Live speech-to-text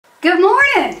Good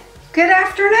morning, good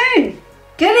afternoon,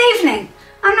 good evening.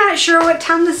 I'm not sure what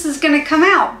time this is going to come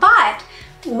out, but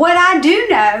what I do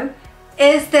know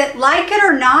is that, like it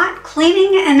or not,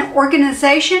 cleaning and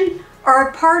organization are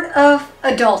a part of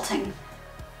adulting.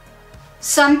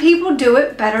 Some people do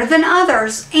it better than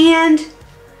others, and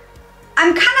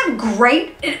I'm kind of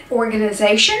great at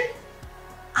organization.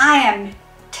 I am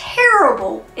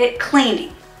terrible at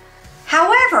cleaning.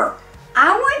 However,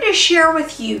 I want to share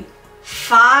with you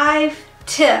 5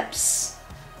 tips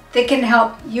that can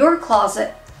help your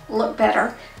closet look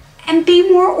better and be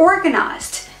more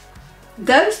organized.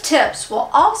 Those tips will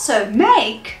also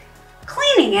make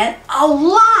cleaning it a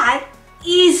lot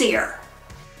easier.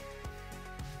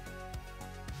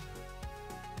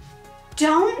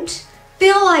 Don't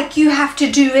feel like you have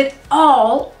to do it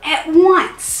all at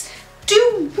once.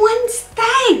 Do one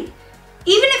thing.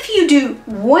 Even if you do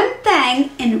one thing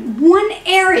in one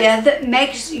area that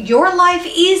makes your life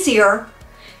easier,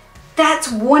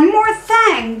 that's one more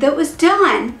thing that was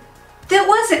done that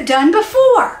wasn't done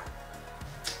before.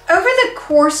 Over the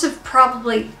course of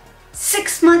probably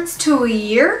 6 months to a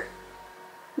year,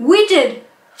 we did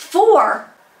 4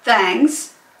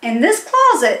 things in this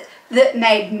closet that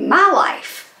made my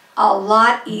life a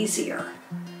lot easier.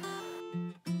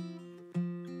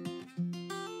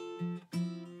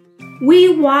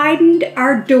 We widened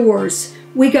our doors.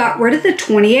 We got rid of the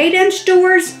 28-inch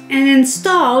doors and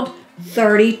installed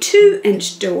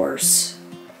 32-inch doors.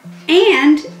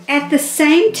 And at the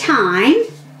same time,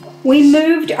 we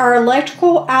moved our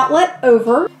electrical outlet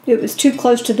over. It was too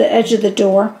close to the edge of the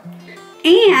door.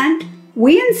 And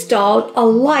we installed a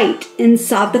light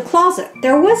inside the closet.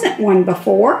 There wasn't one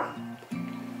before.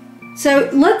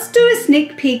 So let's do a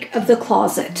sneak peek of the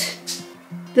closet.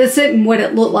 This isn't what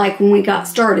it looked like when we got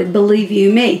started, believe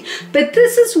you me. But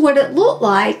this is what it looked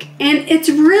like, and it's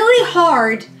really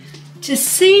hard to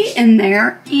see in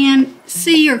there and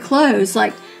see your clothes.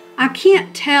 Like, I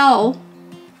can't tell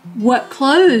what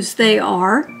clothes they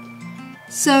are.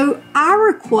 So I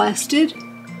requested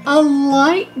a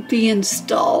light be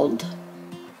installed.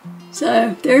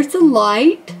 So there's the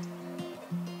light.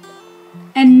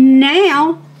 And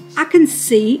now I can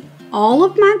see all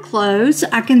of my clothes.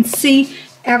 I can see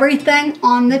everything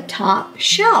on the top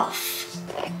shelf.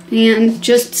 And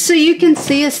just so you can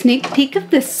see a sneak peek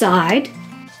of this side,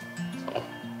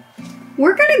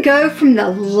 we're going to go from the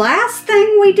last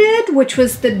thing we did, which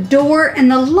was the door and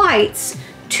the lights,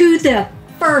 to the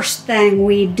first thing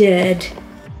we did.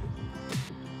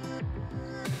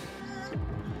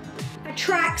 A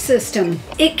track system.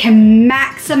 It can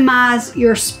maximize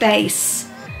your space.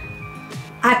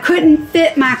 I couldn't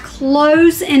fit my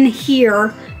clothes in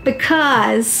here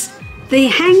because the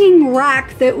hanging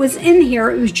rack that was in here,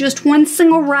 it was just one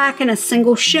single rack and a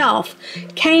single shelf,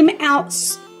 came out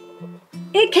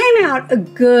a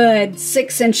good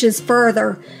 6 inches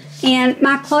further, and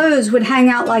my clothes would hang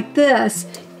out like this.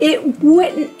 It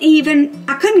wouldn't even,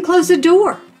 I couldn't close the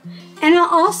door. And I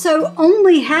also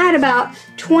only had about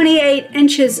 28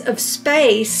 inches of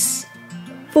space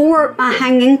for my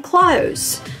hanging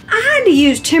clothes. I had to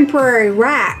use temporary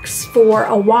racks for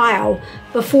a while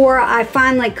before I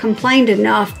finally complained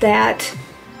enough that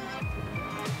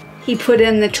he put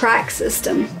in the track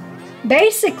system.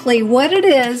 Basically what it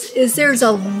is there's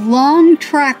a long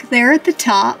track there at the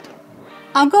top.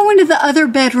 I'll go into the other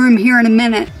bedroom here in a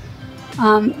minute.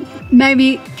 Maybe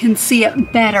you can see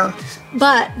it better.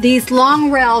 But these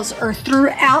long rails are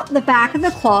throughout the back of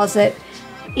the closet,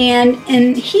 and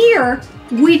in here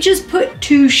we just put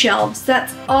 2 shelves.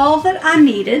 That's all that I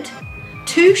needed.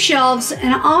 2 shelves,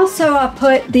 and also I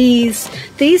put these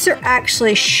are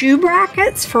actually shoe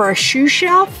brackets for a shoe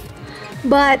shelf,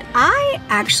 but I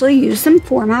actually use them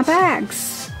for my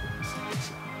bags.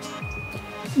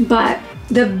 But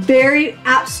the very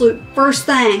absolute first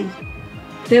thing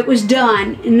that was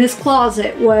done in this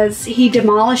closet was he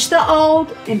demolished the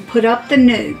old and put up the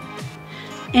new.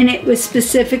 And it was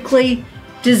specifically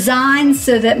designed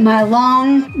so that my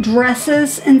long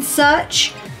dresses and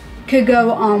such could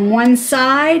go on one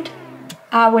side.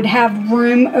 I would have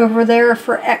room over there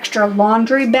for extra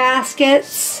laundry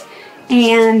baskets,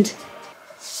 and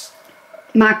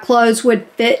my clothes would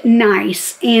fit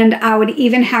nice, and I would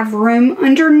even have room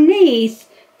underneath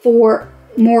for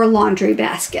more laundry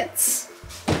baskets.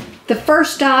 The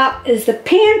first stop is the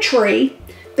pantry,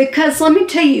 because let me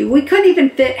tell you, we couldn't even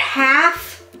fit half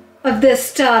of this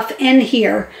stuff in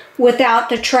here without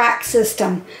the track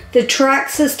system. The track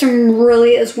system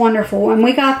really is wonderful, and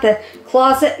we got the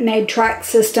Closetmaid track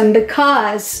system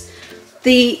because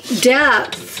the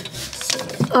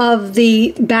depth of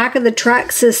the back of the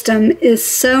track system is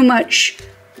so much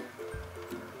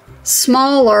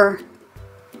smaller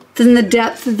than the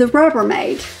depth of the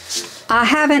Rubbermaid. I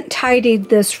haven't tidied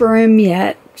this room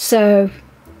yet, so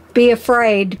be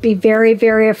afraid. Be very,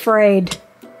 very afraid.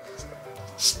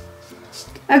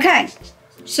 Okay,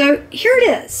 so here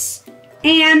it is.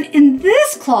 And in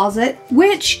this closet,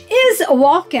 which is a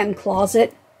walk-in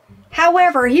closet,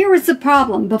 however, here was the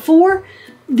problem. Before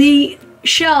the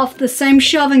shelf, the same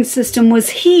shelving system was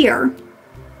here,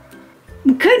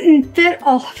 we couldn't fit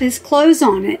all of his clothes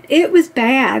on it. It was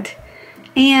bad.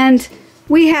 And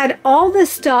we had all this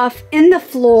stuff in the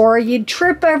floor. You'd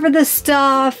trip over the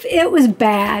stuff. It was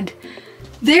bad.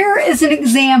 There is an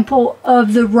example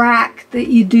of the rack that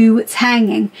you do with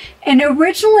hanging. And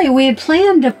originally we had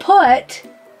planned to put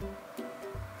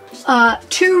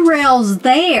 2 rails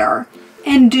there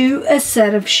and do a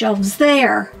set of shelves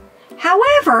there.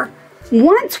 However,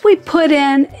 once we put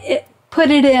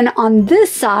it in on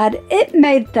this side, it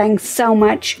made things so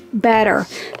much better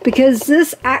because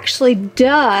this actually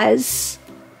does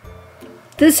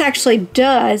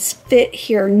fit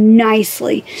here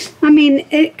nicely. I mean,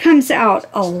 it comes out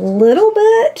a little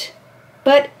bit,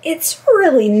 but it's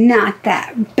really not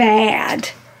that bad.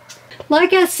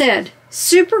 Like I said,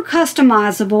 super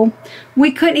customizable.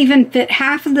 We couldn't even fit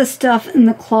half of the stuff in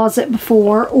the closet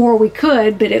before, or we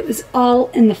could, but it was all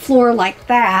in the floor like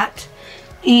that.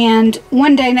 And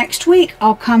one day next week,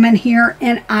 I'll come in here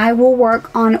and I will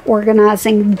work on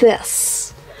organizing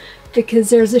this because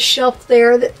there's a shelf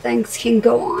there that things can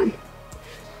go on.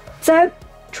 So,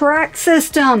 track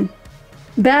system,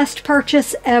 best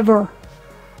purchase ever.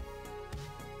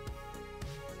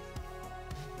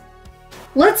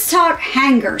 Let's talk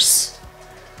hangers.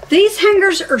 These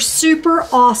hangers are super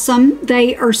awesome.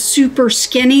 They are super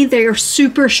skinny. They are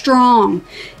super strong.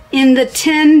 In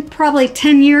the probably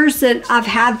 10 years that I've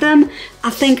had them, I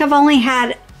think I've only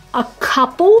had a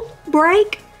couple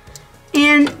break.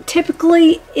 And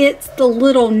typically it's the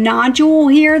little nodule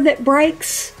here that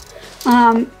breaks,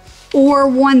 or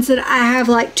ones that I have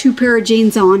like 2 pair of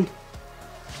jeans on.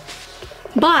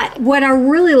 But what I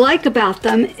really like about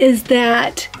them is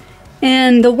that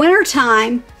in the winter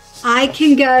time, I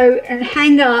can go and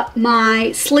hang up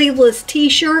my sleeveless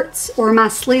t-shirts or my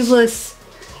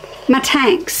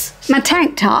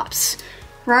tank tops,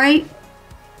 right?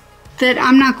 That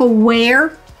I'm not gonna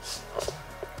wear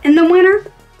in the winter.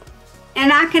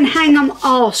 And I can hang them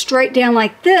all straight down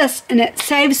like this, and it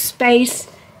saves space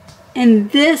in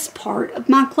this part of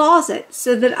my closet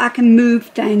so that I can move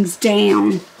things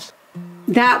down.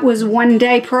 That was one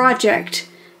day project.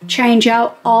 Change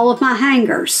out all of my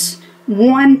hangers.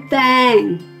 One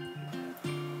thing.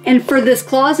 And for this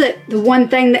closet, the one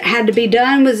thing that had to be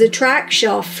done was a track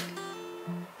shelf.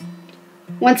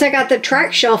 Once I got the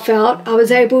track shelf out, I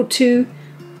was able to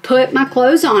put my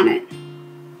clothes on it.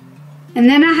 And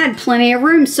then I had plenty of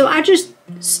room, so I just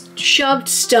shoved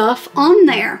stuff on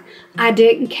there. I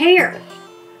didn't care.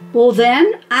 Well,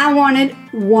 then I wanted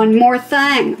one more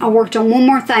thing. I worked on one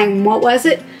more thing. What was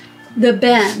it? The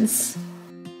bins.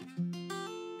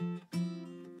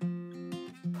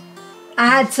 I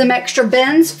had some extra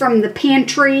bins from the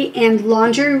pantry and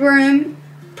laundry room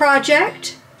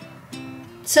project,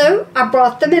 so I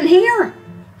brought them in here.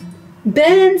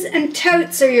 Bins and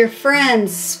totes are your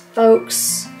friends,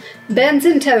 folks. Bins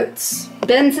and totes.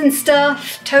 Bins and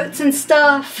stuff, totes and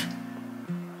stuff.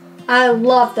 I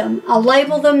love them. I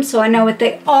label them so I know what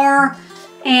they are.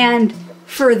 And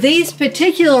for these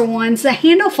particular ones, the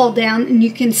handle fold down and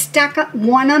you can stack up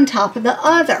one on top of the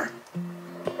other.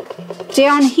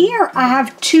 Down here, I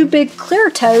have 2 big clear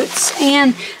totes,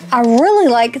 and I really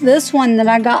like this one that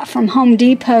I got from Home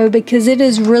Depot because it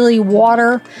is really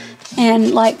water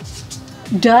and like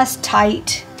dust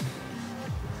tight.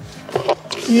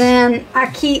 And then I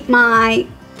keep my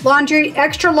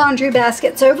extra laundry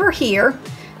baskets over here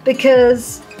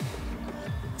because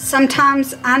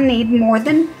sometimes I need more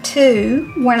than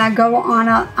 2 when I go on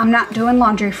I'm not doing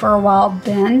laundry for a while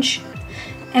binge.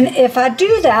 And if I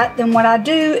do that, then what I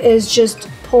do is just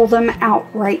pull them out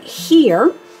right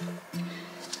here.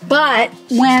 But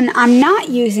when I'm not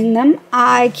using them,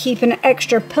 I keep an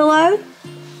extra pillow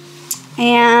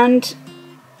and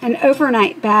an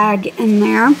overnight bag in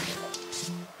there.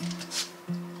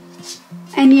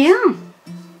 And yeah,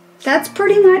 that's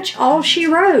pretty much all she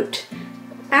wrote.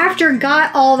 After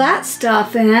got all that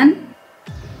stuff in,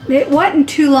 it wasn't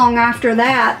too long after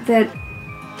that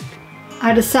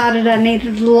I decided I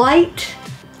needed light.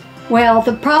 Well,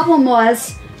 the problem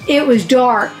was it was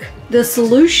dark. The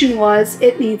solution was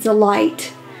it needs a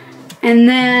light. And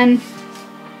then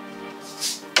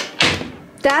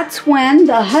that's when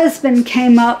the husband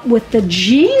came up with the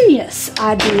genius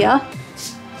idea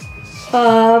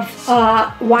of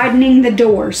widening the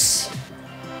doors.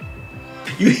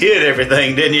 You hid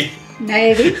everything, didn't you?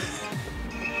 Maybe.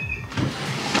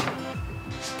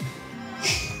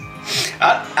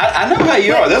 I know how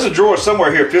you are. There's a drawer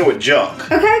somewhere here filled with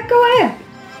junk. Okay, go ahead.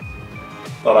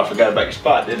 Thought I forgot about your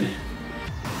spot, didn't you?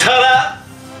 Ta-da!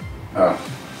 Oh.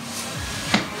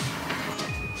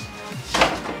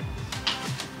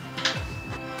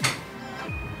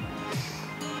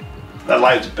 That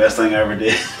light's the best thing I ever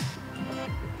did.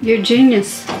 You're a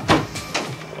genius.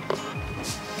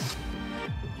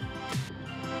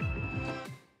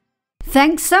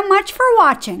 Thanks so much for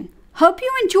watching. Hope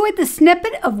you enjoyed the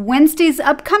snippet of Wednesday's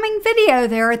upcoming video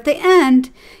there at the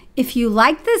end. If you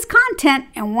like this content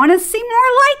and want to see more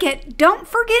like it, don't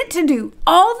forget to do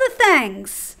all the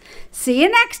things. See you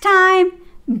next time.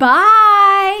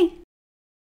 Bye.